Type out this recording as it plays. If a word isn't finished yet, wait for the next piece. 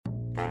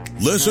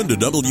Listen to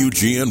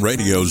WGN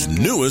Radio's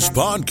newest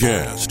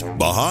podcast,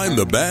 Behind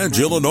the Badge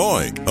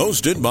Illinois,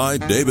 hosted by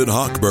David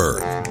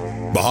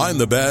Hochberg. Behind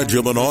the Badge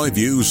Illinois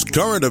views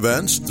current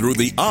events through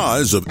the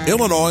eyes of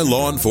Illinois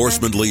law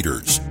enforcement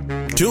leaders.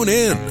 Tune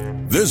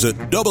in. Visit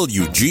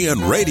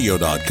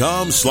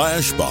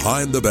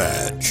WGNRadio.com/Behind the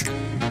Badge.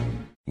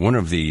 One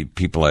of the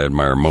people I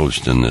admire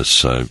most in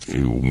this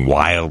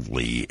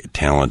wildly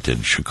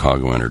talented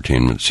Chicago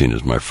entertainment scene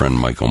is my friend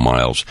Michael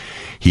Miles.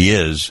 He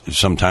is,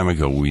 some time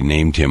ago,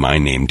 I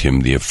named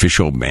him the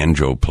official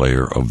banjo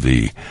player of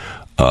the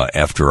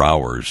After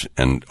Hours,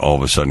 and all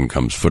of a sudden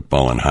comes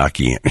football and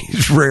hockey, and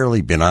he's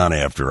rarely been on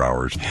After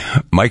Hours.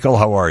 Michael,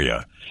 how are you?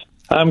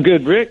 I'm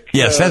good, Rick.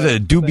 Yes, that's a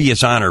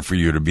dubious honor for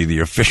you to be the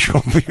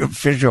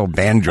official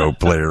banjo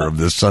player of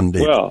this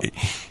Sunday. Well,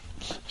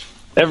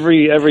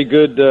 every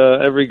good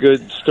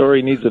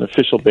story needs an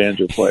official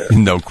banjo player.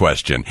 No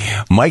question.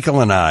 Michael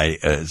and I,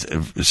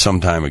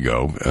 some time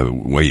ago,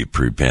 way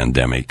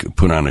pre-pandemic,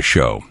 put on a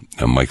show,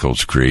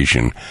 Michael's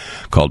creation,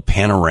 called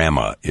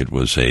Panorama. It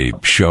was a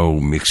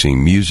show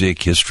mixing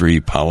music, history,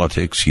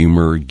 politics,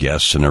 humor,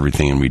 guests, and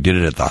everything, and we did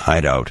it at the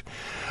Hideout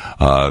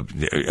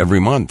every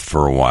month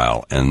for a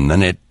while, and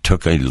then it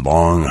took a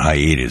long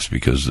hiatus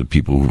because the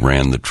people who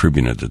ran the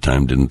Tribune at the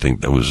time didn't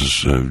think that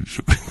was a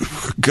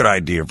good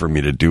idea for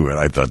me to do it.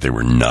 I thought they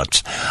were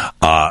nuts.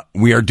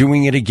 We are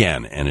doing it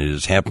again, and it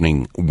is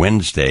happening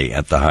Wednesday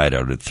at the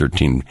Hideout at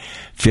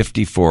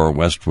 1354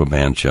 West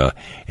Wabancha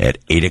at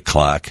 8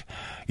 o'clock.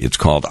 It's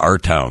called Our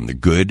Town, the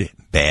Good,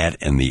 Bad,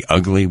 and the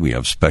Ugly. We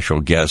have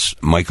special guests.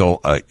 Michael,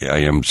 I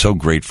am so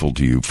grateful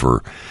to you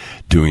for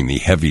doing the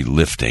heavy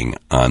lifting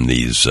on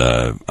these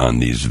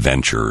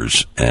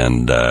ventures,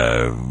 and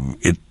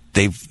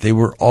they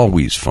were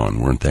always fun,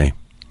 weren't they?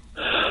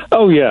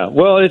 Oh yeah,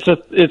 well it's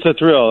a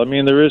thrill. I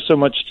mean, there is so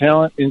much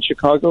talent in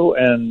Chicago,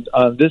 and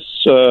this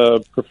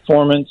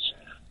performance,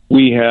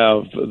 we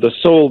have the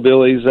Soul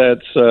Billies.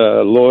 That's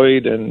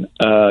Lloyd and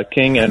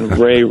King and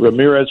Ray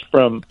Ramirez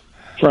from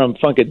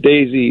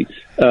Funkadaisy.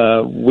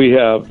 We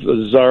have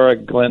Zara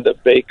Glenda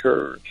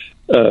Baker,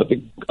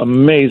 the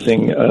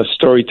amazing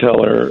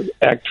storyteller,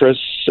 actress,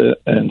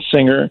 and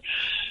singer.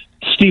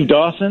 Steve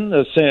Dawson,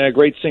 a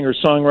great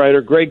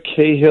singer-songwriter. Greg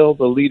Cahill,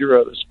 the leader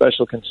of the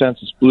Special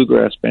Consensus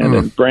Bluegrass Band.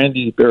 And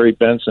Brandy Barry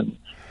Benson,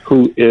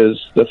 who is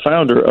the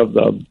founder of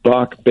the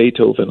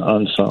Bach-Beethoven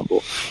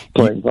Ensemble,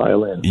 playing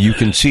violin. You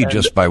can see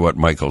just by what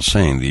Michael's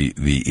saying,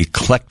 the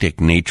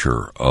eclectic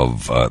nature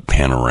of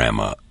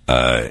Panorama.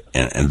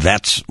 And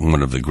that's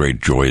one of the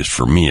great joys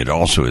for me. It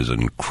also is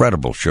an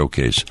incredible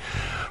showcase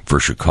for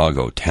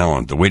Chicago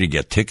talent. The way to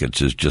get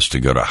tickets is just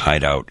to go to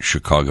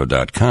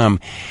hideoutchicago.com.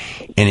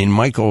 And in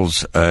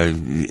Michael's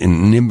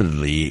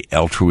inimitable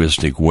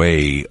altruistic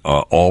way,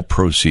 all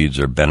proceeds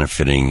are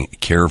benefiting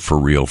Care for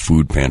Real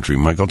Food Pantry.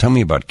 Michael, tell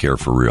me about Care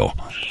for Real.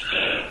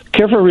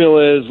 Care for Real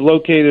is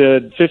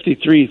located at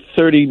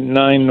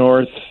 5339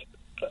 North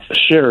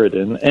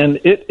Sheridan, and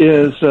it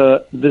is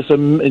this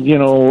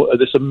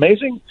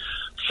amazing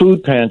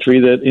food pantry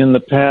that in the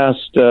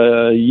past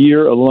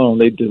year alone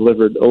they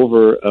delivered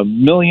over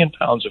 1 million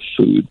pounds of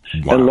food.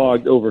 Wow. And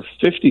logged over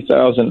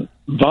 50,000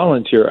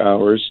 volunteer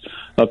hours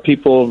of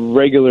people,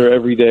 regular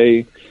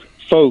everyday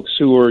folks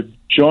who are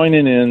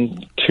joining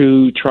in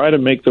to try to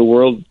make the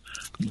world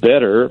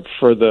better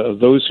for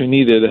those who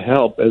needed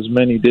help, as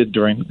many did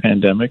during the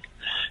pandemic.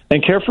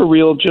 And Care for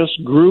Real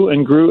just grew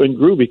and grew and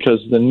grew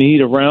because the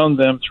need around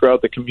them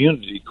throughout the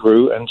community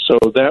grew, and so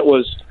that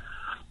was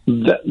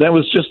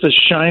just a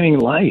shining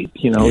light,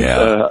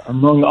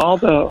 among all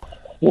the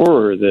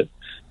horror that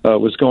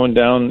was going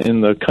down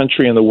in the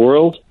country and the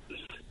world.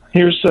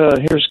 Here's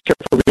Care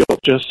for Real,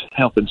 just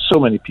helping so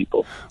many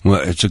people.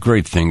 Well, it's a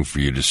great thing for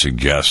you to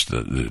suggest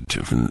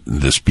that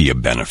this be a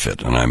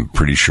benefit, and I'm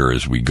pretty sure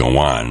as we go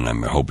on, and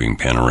I'm hoping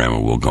Panorama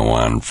will go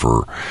on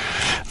for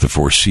the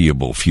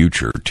foreseeable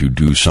future to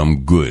do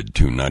some good,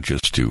 to not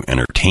just to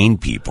entertain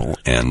people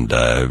and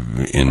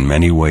in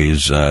many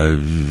ways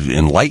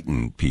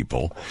enlighten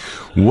people.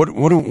 What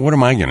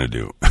am I going to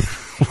do?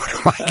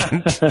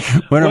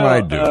 What am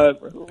I doing?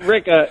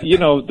 Rick,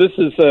 this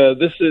is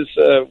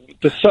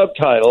the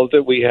subtitle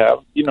that we have,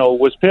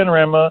 was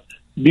Panorama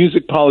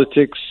Music,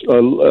 Politics,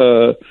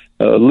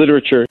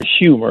 Literature,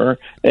 Humor,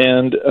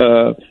 and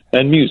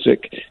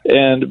Music.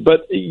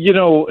 But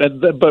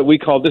we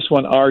call this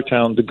one Our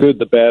Town, the Good,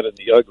 the Bad, and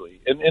the Ugly.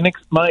 And in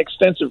my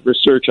extensive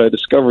research, I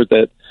discovered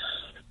that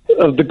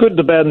the Good,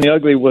 the Bad, and the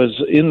Ugly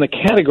was in the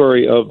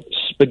category of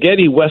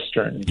spaghetti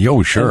western.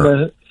 Yo,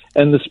 sure.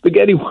 And the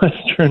spaghetti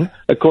western,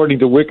 according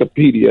to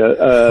Wikipedia,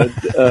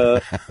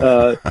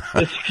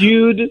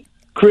 eschewed,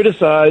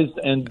 criticized,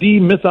 and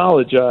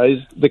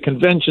demythologized the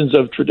conventions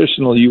of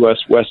traditional U.S.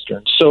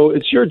 westerns. So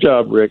it's your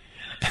job, Rick,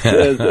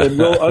 and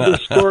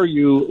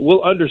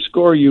we'll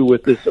underscore you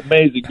with this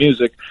amazing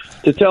music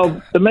to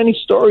tell the many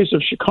stories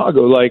of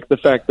Chicago, like the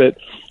fact that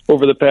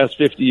over the past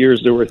 50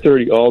 years there were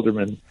 30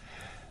 aldermen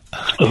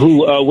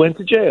who went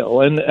to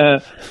jail. And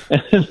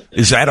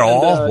is that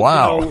all?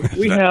 Wow.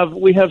 You know,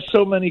 we have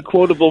so many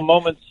quotable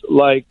moments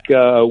like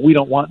we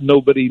don't want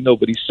nobody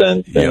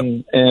sent,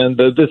 and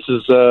this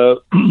is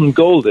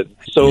golden.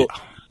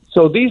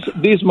 So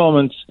these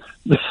moments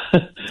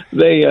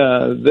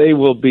they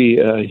will be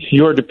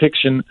your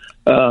depiction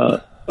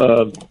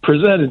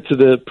presented to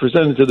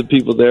the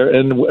people there,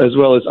 and as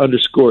well as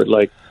underscored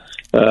like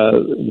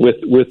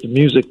with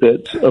music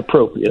that's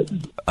appropriate.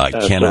 I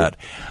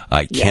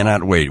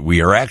cannot wait.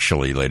 We are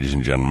actually, ladies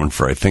and gentlemen,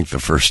 for I think the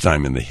first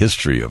time in the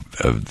history of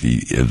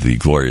the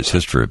glorious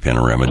history of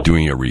Panorama,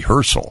 doing a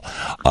rehearsal,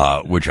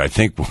 which I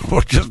think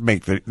will just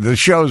make the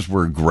shows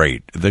were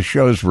great. The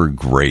shows were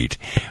great,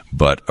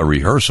 but a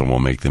rehearsal will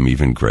make them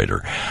even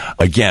greater.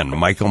 Again,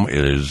 Michael,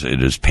 it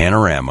is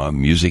Panorama: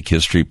 Music,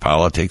 History,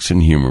 Politics,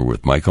 and Humor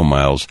with Michael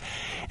Miles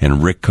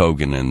and Rick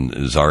Cogan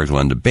and Zara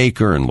Glenda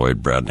Baker and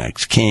Lloyd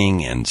Bradnax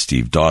King and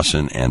Steve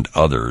Dawson and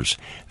others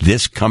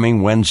this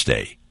coming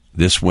Wednesday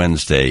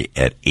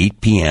at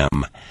 8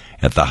 p.m.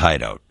 at the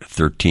Hideout,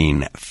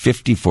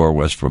 1354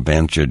 West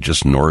Wabancha,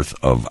 just north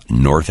of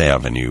North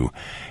Avenue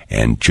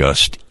and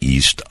just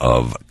east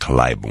of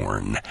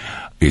Clybourne.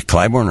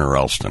 Clybourne or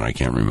Elston? I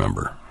can't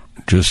remember.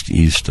 Just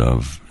east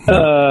of...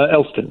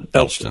 Elston.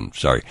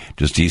 Sorry.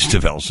 Just east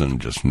of Elston,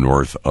 just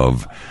north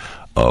of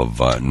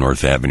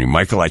North Avenue.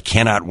 Michael, I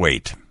cannot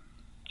wait.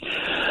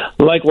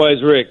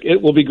 Likewise, Rick.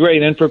 It will be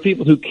great. And for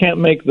people who can't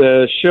make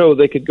the show,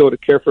 they could go to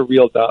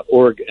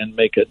careforreal.org and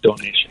make a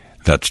donation.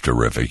 That's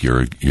terrific.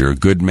 You're a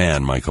good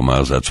man, Michael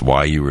Miles. That's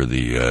why you were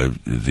the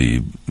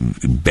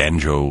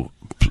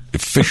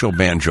official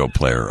banjo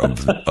player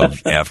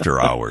of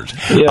After Hours.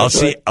 Yeah,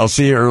 I'll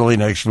see you early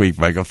next week,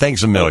 Michael.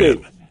 Thanks a million.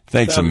 Okay.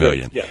 Thanks a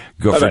million. Yeah.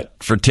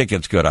 For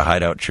tickets, go to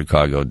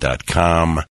hideoutchicago.com.